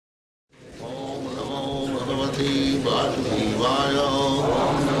Bhagavate Vasudevaya.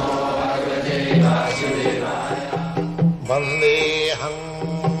 Vandeham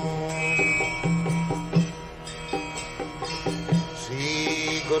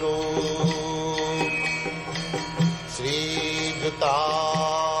Sri Guru Sri Juta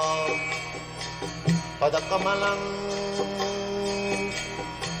Padakamalam.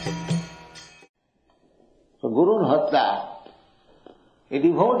 So Guru Hatta, a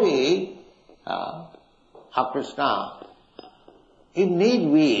devotee of Krishna, if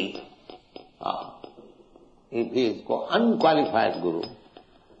need be, if he is unqualified Guru.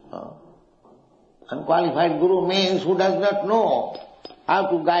 Unqualified Guru means who does not know how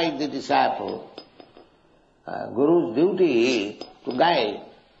to guide the disciple. Guru's duty is to guide.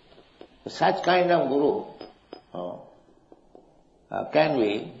 Such kind of Guru can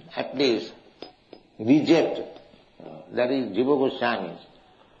we at least reject. That is Jiva Goswami's.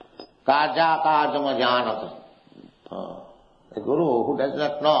 Kaja kajama janata. A Guru who does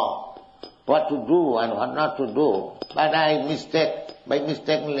not know what to do and what not to do, but by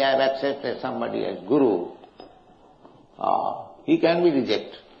mistakenly I have accepted somebody as Guru, he can be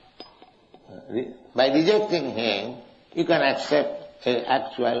rejected. By rejecting him, you can accept an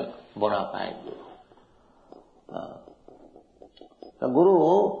actual bona fide Guru. The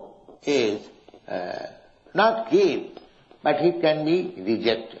Guru is not killed, but he can be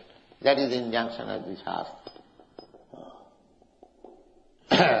rejected. That is the injunction of the Shastra.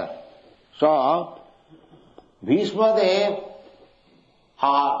 So, Bhishma Dev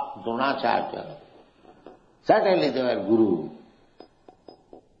or Dronacharya, certainly they were Guru.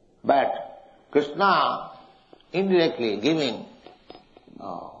 But Krishna indirectly giving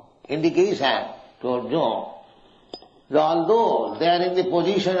indication to Arjuna that although they are in the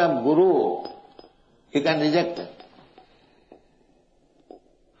position of Guru, he can reject them.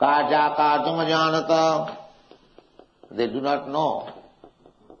 Kaja kajama janata, they do not know.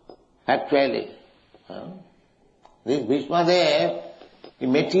 Actually, this Bhishma Dev, he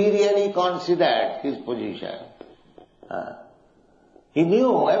materially considered his position. He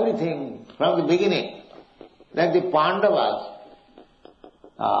knew everything from the beginning, that the Pandavas,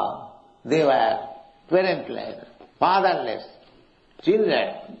 they were parentless, fatherless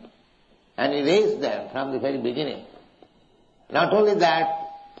children, and he raised them from the very beginning. Not only that,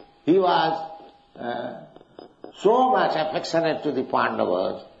 he was so much affectionate to the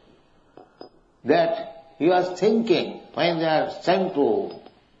Pandavas that he was thinking, when they are sent to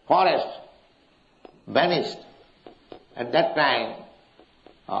forest, banished, at that time,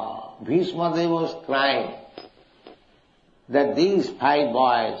 Bhishma Deva was crying that these 5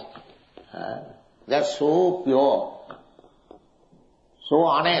 boys, they are so pure, so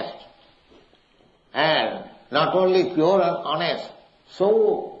honest, and not only pure and honest,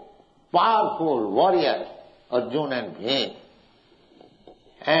 so powerful warriors, Arjuna and Bhima.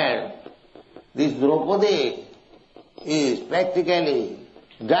 And this Draupadi is practically,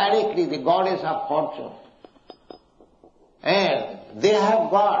 directly the goddess of fortune. And they have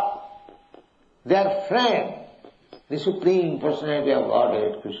got their friend, the Supreme Personality of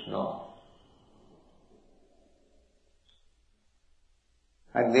Godhead, Krishna.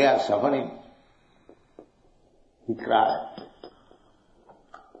 And they are suffering. He cried.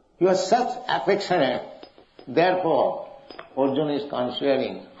 He was such affectionate, therefore Arjuna is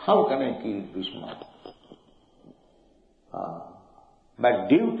considering, how can I kill Bhishma? But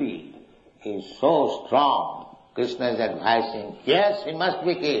duty is so strong. Krishna is advising, yes, he must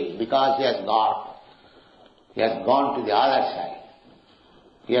be killed because he has gone to the other side.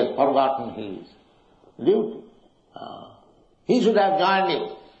 He has forgotten his duty. He should have joined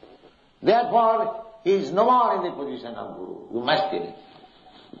you. Therefore, he is no more in the position of Guru. You must kill him.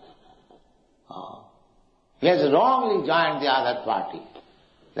 He has wrongly joined the other party.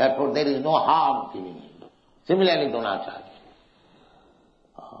 Therefore, there is no harm killing him. Similarly, Dronacharya.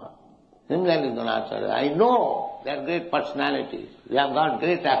 I know they are great personalities. They have got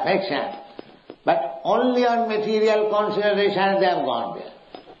great affection. But only on material consideration they have gone there.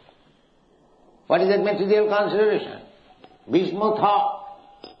 What is that material consideration? Bhishma thought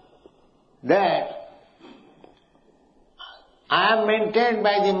that I am maintained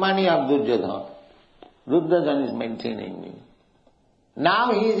by the money of Duryodhana. Duryodhana is maintaining me.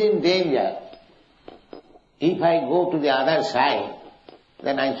 Now he is in danger. If I go to the other side,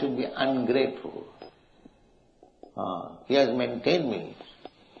 then I should be ungrateful. He has maintained me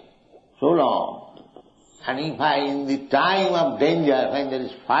so long. And if I, in the time of danger, when there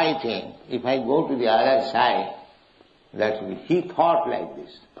is fighting, if I go to the other side, that will be. He thought like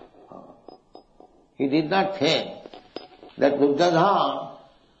this. He did not think that Duryodhana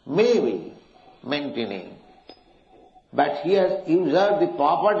may be maintaining but he has usurped the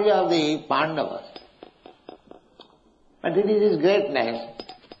property of the Pandavas. But it is his greatness.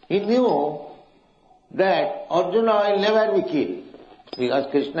 He knew that Arjuna will never be killed because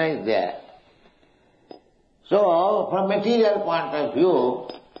Krishna is there. So, from material point of view,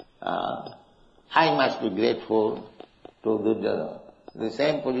 I must be grateful to Duryodhana. The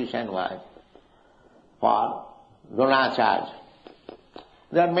same position was for Dronacharya.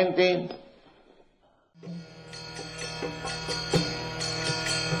 They are maintained.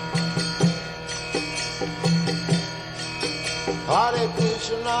 Hare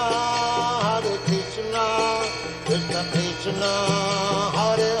Krishna, Krishna Krishna,